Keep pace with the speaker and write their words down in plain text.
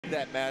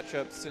that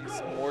matchup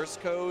since Morse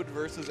Code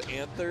versus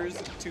Anthers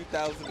in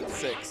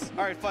 2006.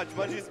 All right, Fudge,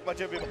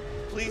 bunch of people,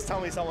 please tell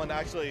me someone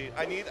actually.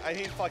 I need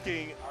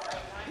fucking.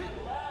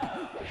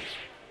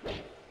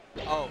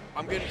 Oh,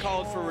 I'm getting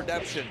called for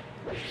redemption.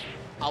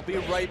 I'll be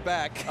right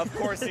back. Of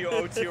course, you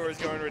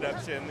OTers going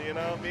redemption. You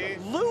know me.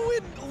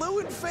 Lou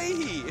and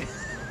Fahey.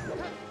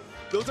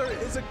 Those are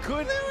a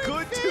good 2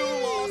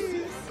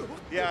 losses.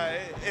 Yeah,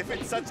 if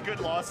it's such good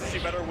losses, you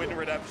better win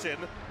redemption.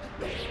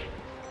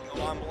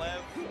 Come on,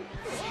 Blev.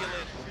 Seal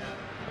it.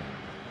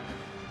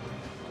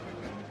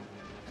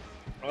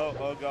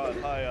 Oh God,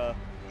 hi.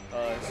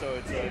 So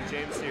it's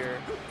James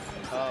here.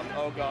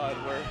 Oh God,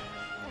 we're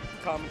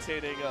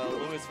commentating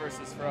Lewis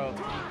versus Fro.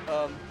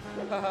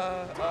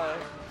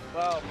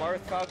 Wow,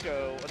 Marth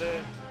Falco,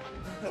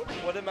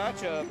 what a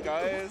matchup,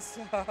 guys.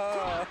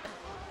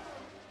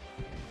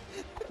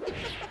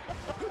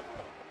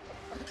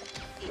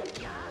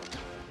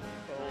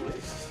 Holy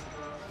shit.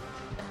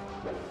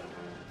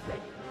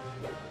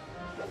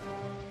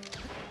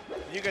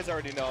 You guys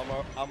already know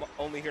I'm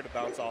only here to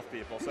bounce off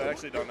people, so I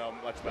actually don't know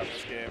much about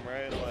this game,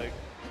 right? Like,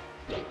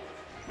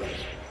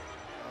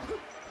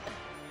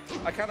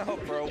 I kind of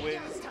hope Bro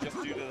wins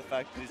just due to the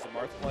fact that he's a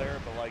Marth player,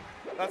 but like,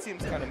 that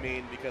seems kind of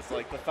mean because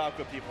like the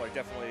Falco people are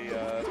definitely,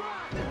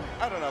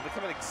 I don't know,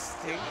 becoming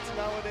extinct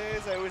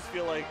nowadays. I always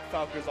feel like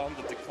Falco's on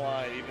the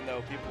decline, even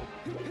though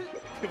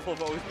people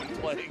have always been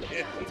playing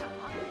it.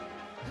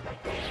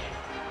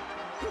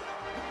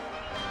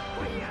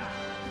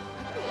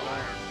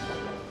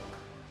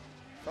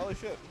 Probably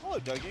should. Hello,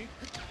 Dougie.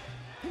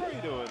 How are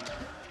you doing?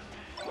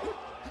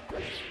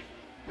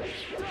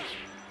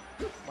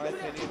 My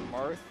opinion,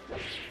 Marth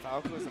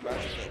Falco is a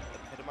match that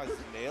epitomizes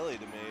melee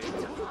to me.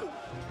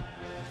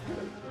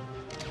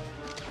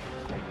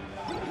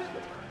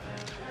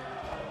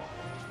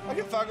 How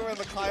can Falco on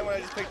the decline when I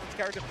just picked this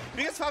character?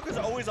 Because Falco's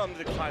always on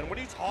the decline. What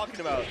are you talking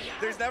about?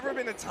 There's never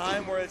been a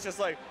time where it's just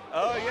like,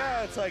 oh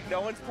yeah, it's like no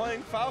one's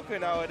playing Falco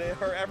nowadays,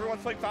 or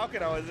everyone's playing Falco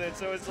nowadays.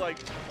 So it's like,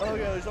 oh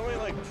yeah, there's only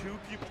like 2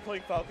 people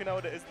playing Falco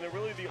nowadays, and they're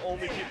really the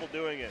only people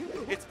doing it.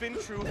 It's been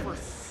true for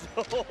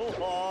so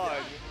long.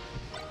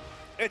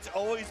 It's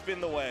always been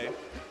the way.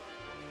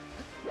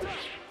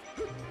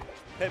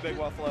 Hey, Big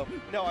Buffalo.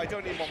 No, I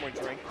don't need one more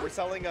drink. We're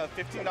selling a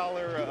 $15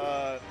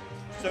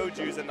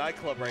 sojus at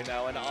Nightclub right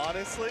now, and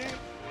honestly,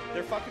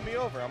 they're fucking me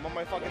over. I'm on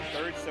my fucking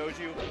 3rd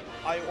soju.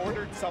 I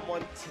ordered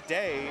someone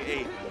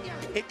today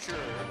a picture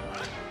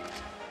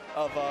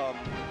of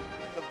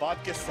the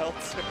vodka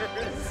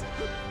seltzers.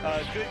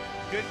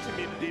 Good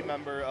community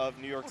member of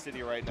New York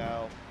City right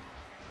now.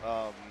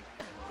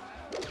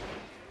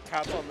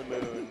 Cats on the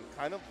Moon,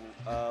 kind of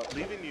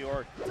leaving New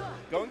York,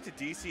 going to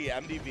DC,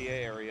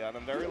 MDVA area, and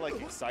I'm very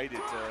like excited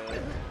to.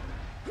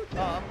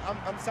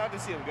 I'm sad to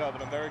see him go,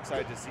 but I'm very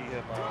excited to see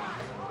him,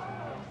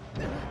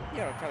 you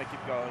know, kind of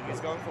keep going.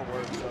 He's going for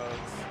work, so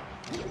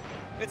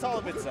it's all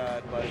a bit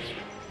sad, but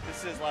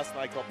this is his last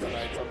Nightclub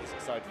tonight, so I'm just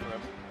excited for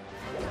him.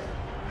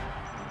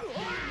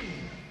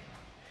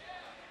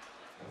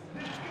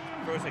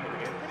 Bro's taking the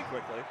game pretty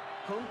quickly.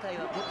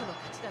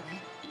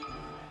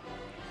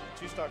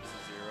 2 stocks to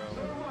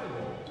 0.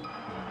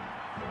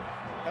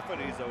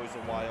 FOD is always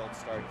a wild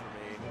start for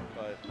me,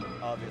 but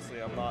obviously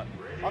I'm not.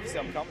 Obviously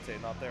I'm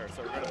commentating, not there.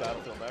 So we're going to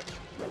Battlefield next.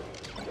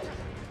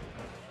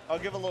 I'll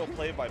give a little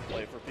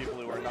play-by-play for people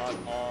who are not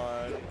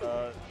on,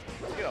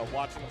 you know,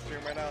 watching the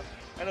stream right now.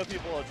 I know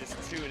people will just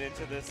tune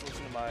into this,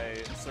 listen to my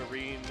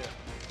serene,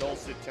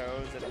 dulcet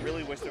tones, and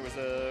really wish there was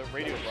a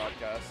radio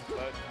broadcast.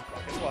 But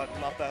guess what?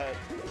 Not that.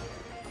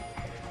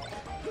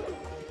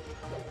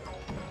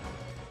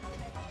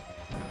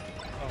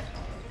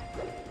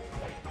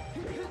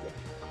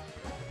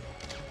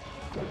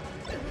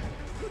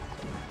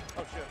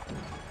 Oh shit.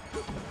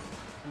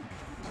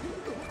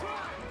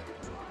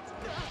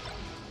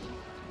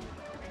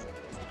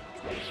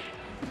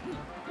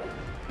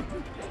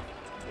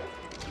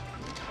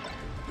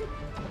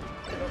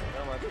 Oh,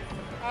 never mind.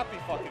 Happy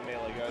fucking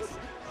melee, guys.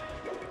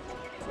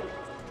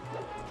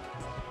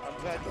 I'm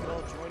glad you can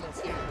all join us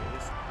here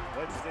this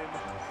Wednesday.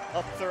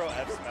 Up throw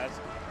F smash.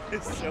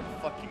 It's so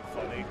fucking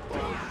funny.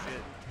 Holy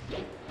shit.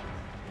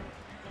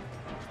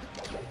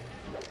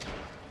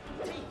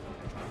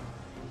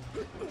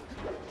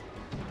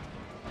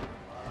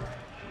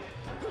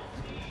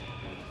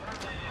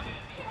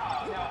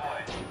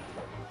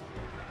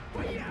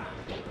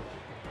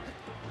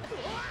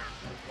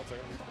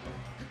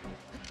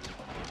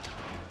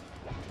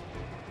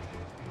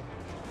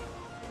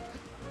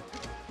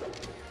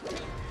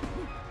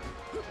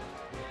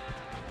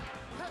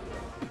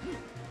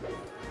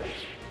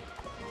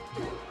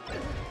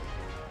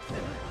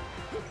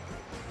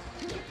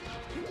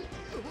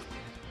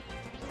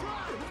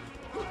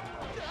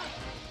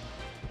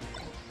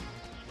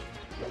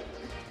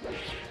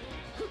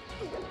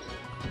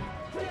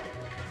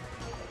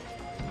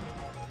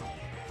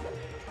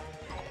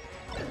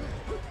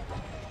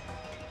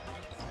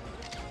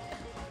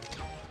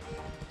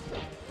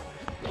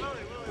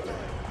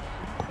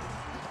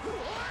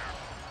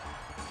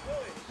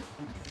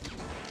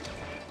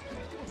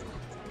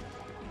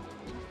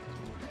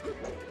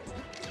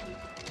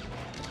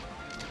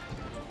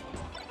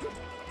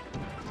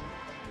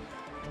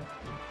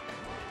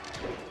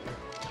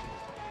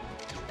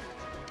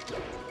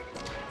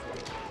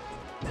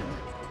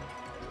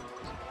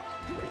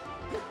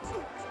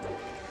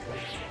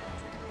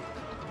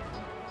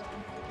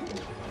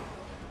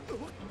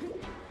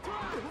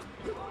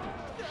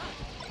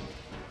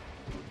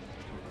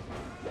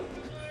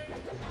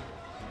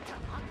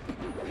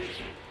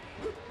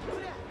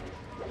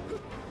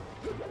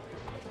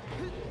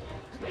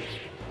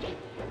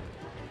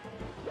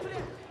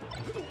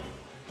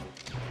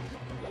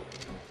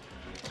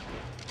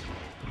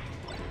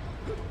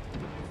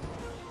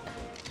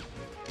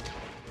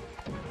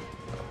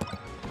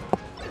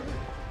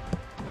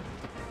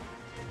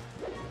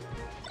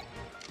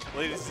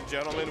 Ladies and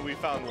gentlemen, we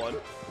found one.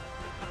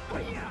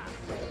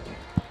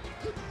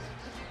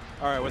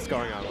 All right, what's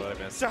going on? What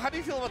I missed? So how do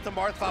you feel about the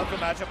Marth Falco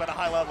matchup at a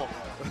high level?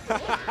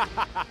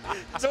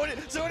 so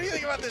what do you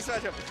think about this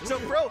matchup? So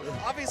Pro,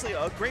 obviously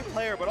a great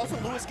player, but also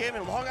Lewis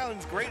Gaiman, Long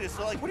Island's greatest.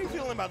 So like, what are you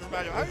feeling about this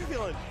matchup? How are you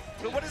feeling?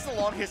 What is the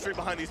long history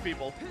behind these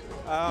people?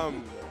 I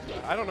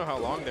don't know how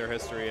long their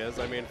history is.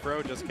 I mean,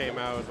 Fro just came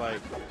out,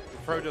 like,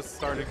 Fro just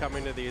started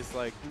coming to these,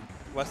 like,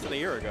 less than a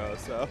year ago,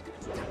 so.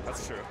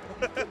 That's true.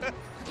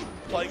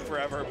 Playing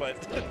forever, but.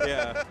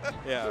 Yeah,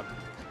 yeah.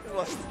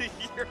 Less than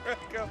a year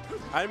ago.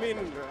 I mean,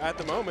 at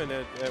the moment,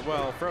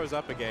 well, Fro's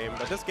up a game,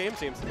 but this game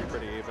seems to be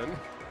pretty even.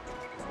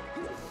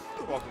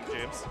 Welcome,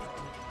 James.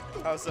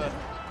 How's, oh,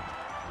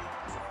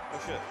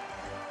 shit.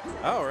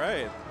 Oh,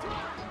 right.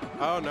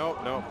 Oh, no,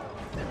 no.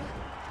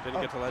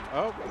 Didn't get to let.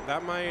 Oh,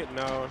 that might.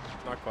 No,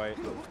 not quite.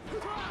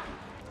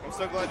 I'm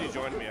so glad you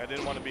joined me. I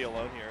didn't want to be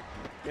alone here.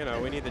 You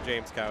know, we need the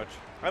James couch.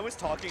 I was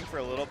talking for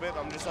a little bit.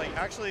 I'm just like,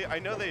 actually, I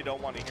know they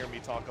don't want to hear me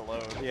talk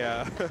alone.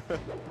 Yeah.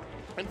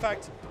 In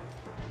fact,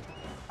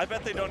 I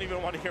bet they don't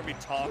even want to hear me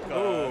talk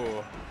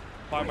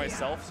by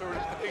myself, sort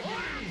of thing,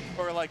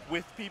 or like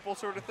with people,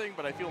 sort of thing.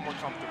 But I feel more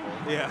comfortable.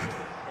 Yeah.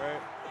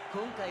 Right.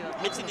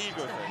 It's an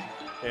ego thing.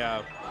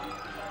 Yeah.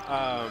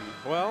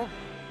 Well,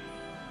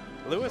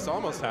 Lewis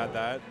almost had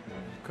that.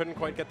 Couldn't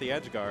quite get the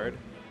edge guard.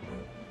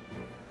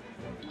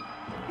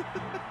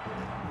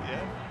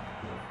 Yeah.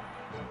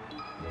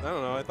 I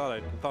don't know. I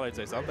thought I'd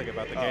say something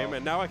about the game,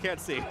 and now I can't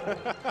see.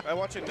 I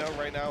want you to know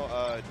right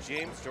now,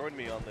 James joined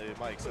me on the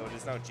mic, so it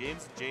is now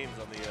James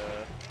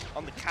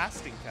on the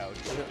casting couch,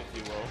 if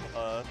you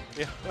will.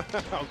 Yeah.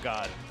 Oh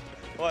God.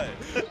 What?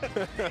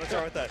 What's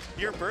wrong with that?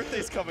 Your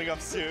birthday's coming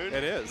up soon.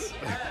 It is.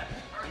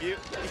 You.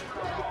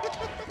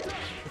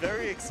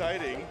 Very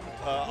exciting,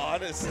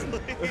 honestly.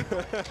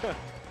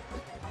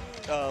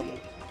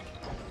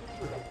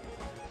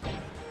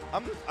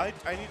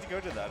 I need to go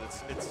to that.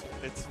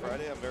 It's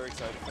Friday. I'm very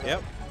excited for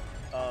that.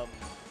 Yep.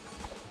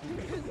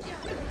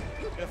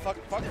 Yeah,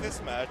 fuck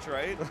this match,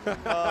 right?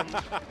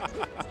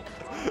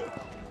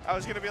 I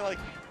was gonna be like,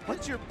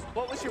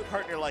 what was your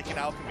partner like in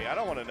Alchemy? I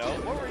don't want to know.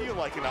 What were you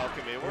like in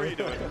Alchemy? What were you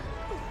doing?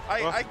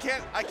 I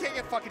can't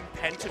get fucking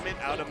Pentiment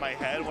out of my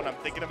head when I'm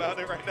thinking about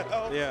it right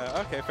now.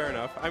 Yeah. Okay. Fair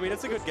enough. I mean,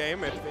 it's a good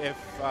game. If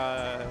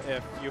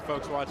you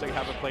folks watching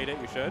haven't played it,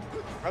 you should.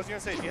 I was gonna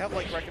say, do you have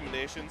like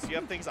recommendations? Do you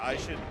have things I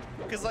should?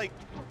 Because like,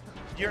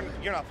 you're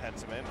not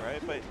Pentiment,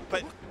 right?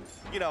 But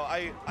you know,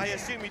 I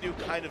assume you do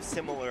kind of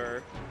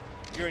similar.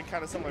 You're in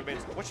kind of similar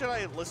veins. What should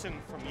I listen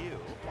from you?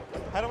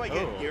 How do I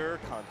get your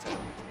content?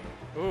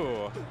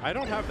 Ooh, I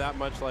don't have that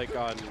much like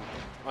on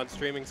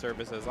streaming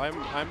services.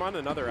 I'm on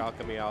another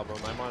Alchemy album.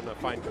 I'm on a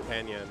Fine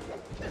Companion,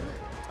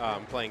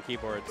 playing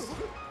keyboards,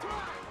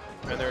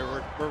 and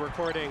we're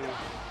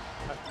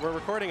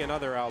recording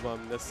another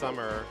album this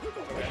summer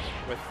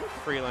with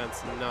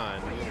Freelance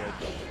Nun.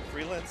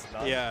 Freelance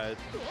Nun? Yeah.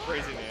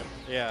 Crazy name.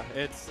 Yeah,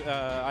 it's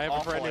I have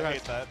Awful, a friend who I has.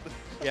 hate that.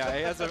 Yeah,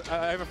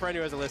 I have a friend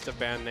who has a list of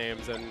band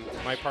names, and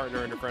my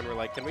partner and a friend were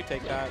like, "Can we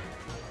take that?"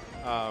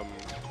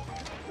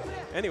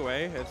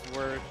 Anyway,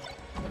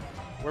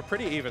 we're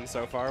pretty even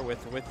so far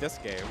with this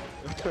game.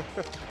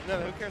 No,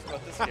 who cares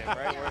about this game,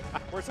 right?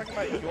 We're talking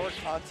about your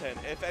content.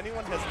 If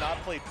anyone has not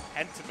played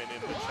Pentiment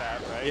in the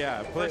chat, right?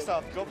 Yeah. First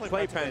off, go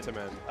play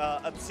Pentiment.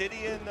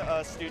 Obsidian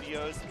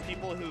Studios,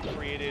 people who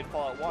created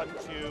Fallout 1,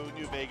 2,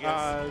 New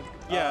Vegas,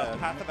 yeah.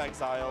 Path of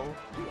Exile.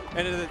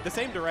 And the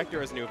same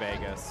director as New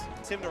Vegas.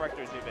 Same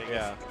director as New Vegas.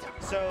 Yeah.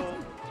 So,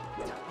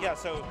 yeah,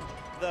 so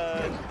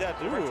the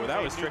director that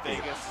of was New tricky.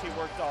 Vegas, he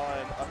worked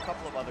on a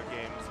couple of other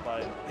games,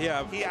 but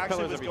yeah, he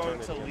actually Pillars was of going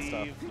to Eternity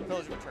and leave stuff.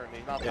 Pillars of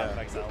Eternity, not Yeah. Path of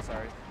Exile,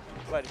 sorry.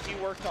 But he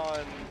worked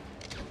on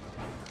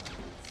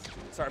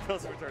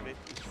Pillars of Eternity.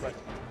 But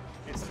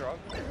he's strong.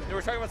 Yeah,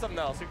 we're talking about something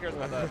else. Who cares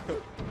about that?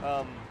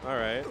 All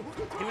right.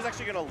 He was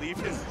actually going to leave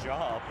his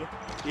job.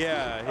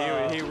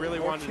 Yeah, he really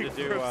wanted to working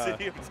do. for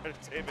Obsidian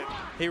Entertainment.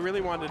 He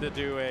really wanted to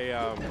do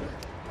a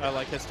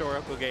like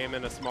historical game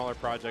in a smaller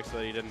project so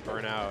that he didn't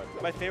burn out.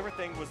 My favorite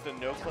thing was the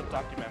No Clip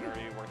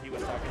documentary where he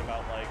was talking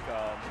about like,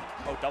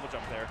 oh, double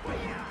jump there.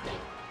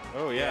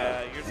 Oh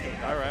yeah. You're just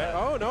All right.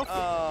 Oh no.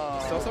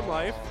 Still some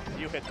life.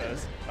 You hit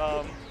those.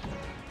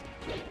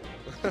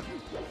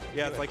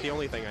 Yeah, it's like the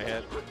only thing I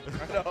hit.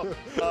 I know.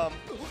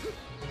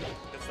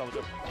 It's double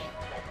jump.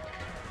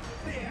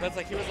 That's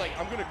like, he was like,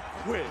 I'm gonna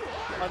quit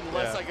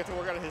unless I get to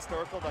work on a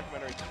historical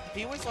documentary.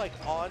 He was like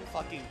on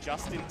fucking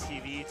Justin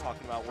TV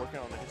talking about working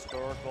on a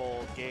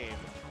historical game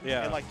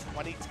in like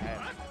 2010.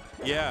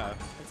 Yeah.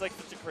 It's like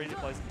such a crazy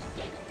place.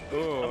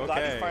 Ooh, I'm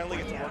glad he finally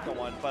gets to work on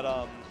one, but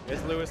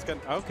is Lewis gonna?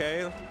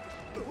 Okay.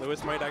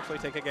 Lewis might actually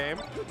take a game.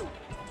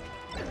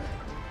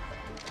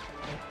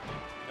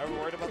 Are we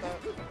worried about that?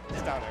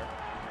 It's down there.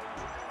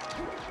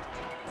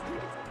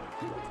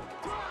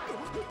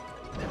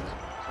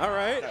 All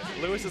right,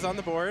 Lewis is on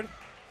the board.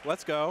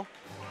 Let's go.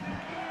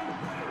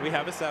 We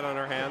have a set on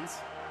our hands.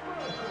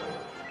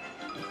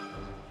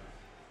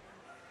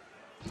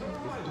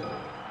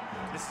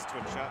 This is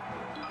Twitch chat.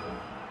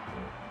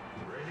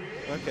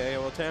 Okay,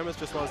 well, Tamas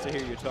just wants to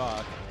hear you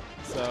talk.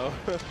 So.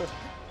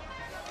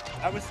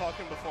 I was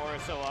talking before,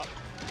 so oh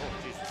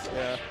Jesus.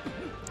 Yeah.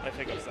 I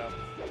pick up stuff.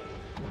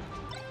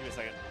 Give me a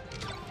second.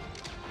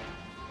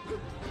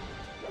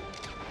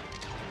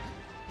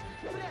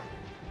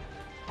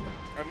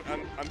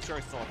 I'm sure I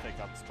still have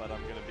pickups, but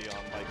I'm gonna be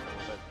on mic for a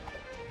little bit.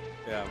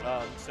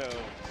 Yeah. So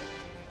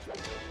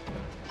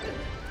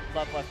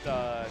left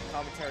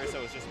commentary, so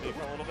it was just me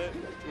for a little bit.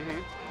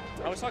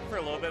 I was talking for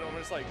a little bit, and I'm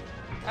just like,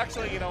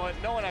 actually, you know what?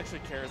 No one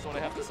actually cares what I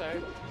have to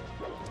say.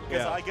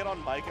 Because I get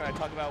on mic and I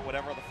talk about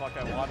whatever the fuck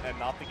I want and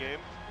not the game.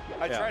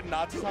 I tried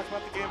not to talk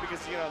about the game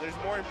because, you know, there's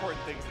more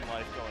important things in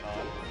life going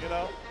on, you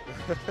know?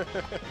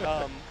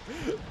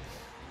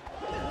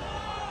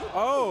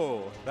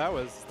 Oh, that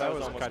was kind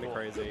of cool.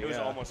 crazy. It was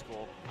almost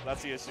cool.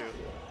 That's the issue.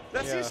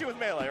 That's the issue with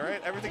Melee,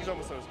 right? Everything's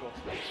almost cool.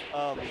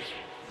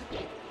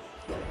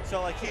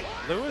 So like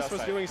Lewis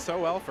was doing so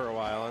well for a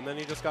while, and then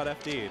he just got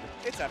FD'd.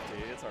 It's FD.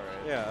 It's all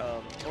right. Yeah.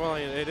 Well,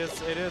 it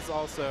is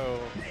also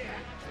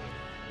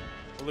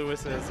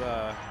Lewis's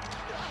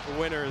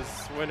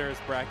winners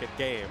bracket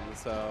game.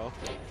 So,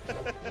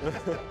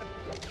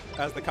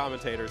 as the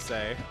commentators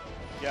say.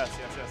 Yes.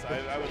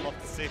 I would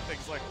love to say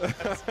things like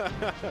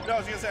that. No, I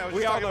was gonna say.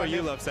 We all know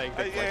you love saying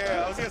things like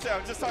that. I was gonna say.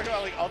 I'm just talking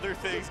about like other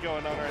things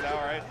going on right now,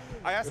 right?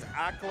 I asked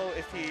Aklo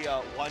if he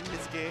won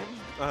his game.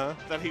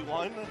 That he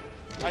won.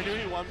 I knew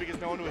he won because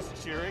no one was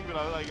cheering, but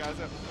I was like, I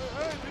said,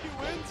 did he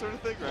win? Sort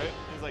of thing, right?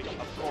 He's like,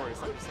 of course.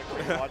 I'm just like,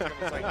 were you watching?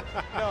 I was like,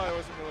 no, I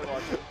wasn't really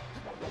watching.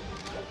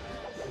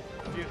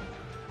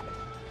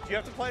 Do you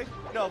have to play?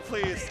 No,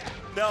 please.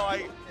 No.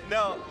 I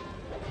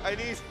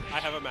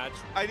have a match.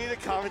 I need a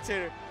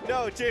commentator.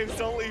 No, James,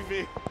 don't leave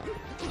me.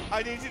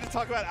 I need you to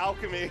talk about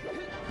Alchemy.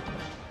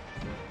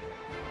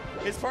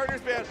 His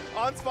partner's band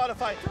on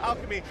Spotify,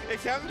 Alchemy.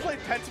 If you haven't played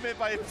Pentiment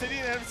by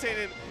Obsidian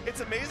Entertainment,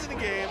 it's an amazing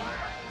game.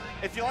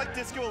 If you like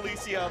Disco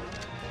Elysium,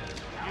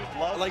 you'd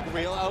love. Like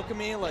real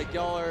Alchemy, like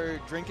y'all are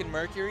drinking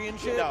mercury and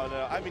shit.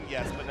 No. I mean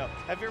yes, but no.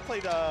 Have you ever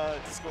played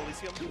Disco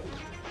Elysium?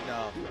 No.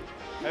 Have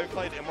you ever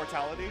played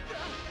Immortality?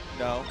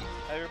 No.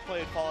 Have you ever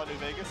played Fallout New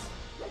Vegas?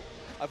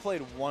 I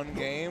played one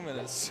game and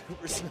it's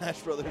Super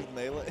Smash Brothers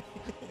Melee.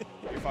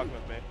 You're fucking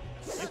with me.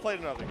 You played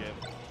another game.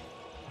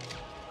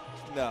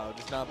 No,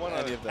 just not one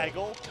any of them.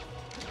 Peggle?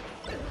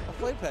 I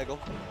played Peggle.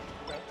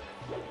 Okay.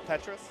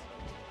 Tetris?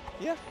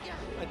 Yeah,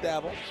 I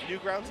dabble.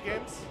 Newgrounds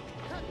games?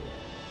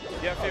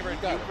 You have a favorite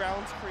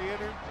Newgrounds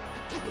creator?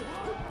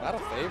 Not a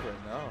favorite,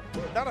 no.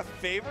 Not a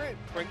favorite?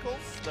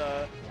 Crinkles,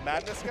 the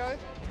Madness guy?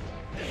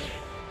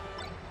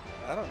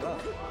 I don't know.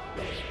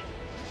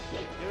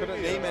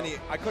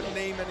 I couldn't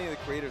name any of the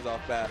creators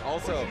off bat.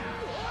 Also,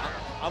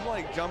 I'm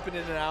like jumping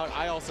in and out.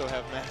 I also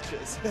have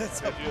matches.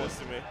 Don't do this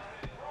to me.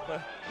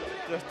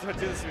 Don't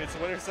do this to me. It's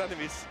Winter's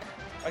Enemies.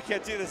 I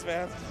can't do this,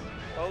 man.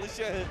 Holy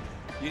shit.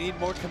 You need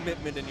more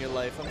commitment in your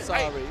life. I'm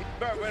sorry.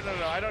 No.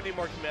 I don't need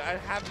more commitment. I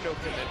have no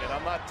commitment.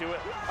 I'm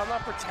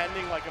not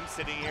pretending like I'm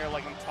sitting here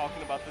like I'm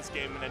talking about this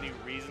game in any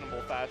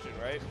reasonable fashion,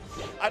 right?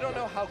 I don't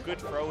know how good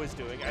Fro is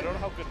doing. I don't know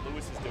how good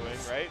Lewis is doing,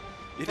 right?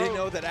 You didn't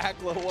know that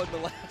Aklo won the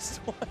last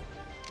one.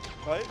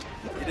 What?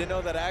 You didn't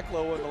know that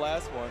Aklo won the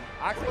last one.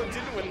 Aklo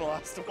didn't win the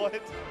last one.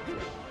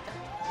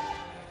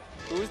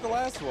 Who was the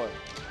last one?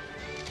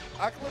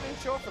 Aklo didn't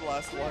show up for the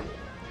last one.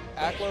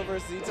 Aklo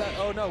versus Z-Time?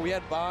 Oh, no, we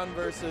had Bond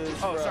versus...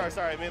 Oh,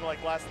 sorry. I mean,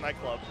 like, last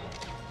Nightclub.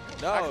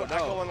 No,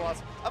 Aklo won the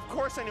last... Of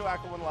course I knew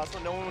Aklo won the last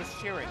one. No one was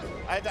cheering.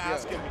 I had to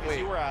ask him because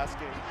you were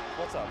asking.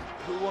 What's up?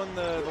 Who won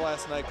the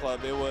last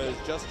Nightclub? It was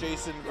Just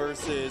Jason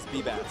versus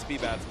B-Bats.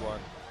 B-Bats won.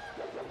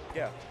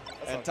 Yeah.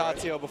 And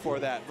Tatsuo before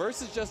that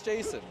versus Just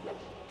Jason.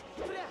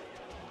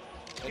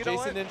 And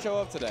Jason didn't show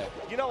up today.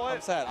 You know what?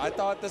 I'm sad. I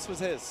thought this was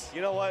his.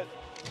 You know what?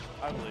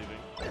 I'm leaving.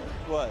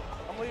 What?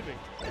 I'm leaving.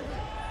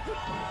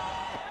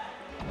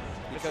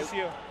 Because it's just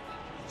you.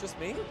 Just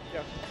me?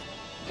 Yeah.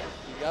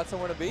 You got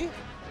somewhere to be?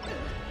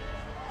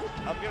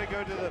 I'm going to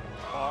go to the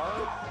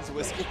bar. Is it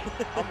whiskey?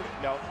 I'm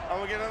going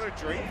to get another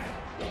drink.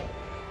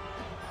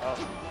 Oh.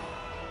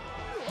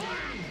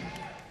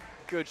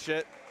 Good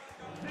shit.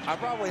 I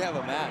probably have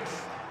a match.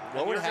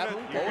 What would happen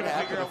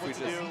if we just...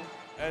 do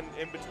and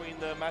in between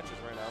the matches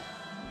right now?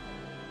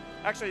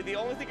 Actually, the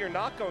only thing you're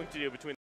not going to do between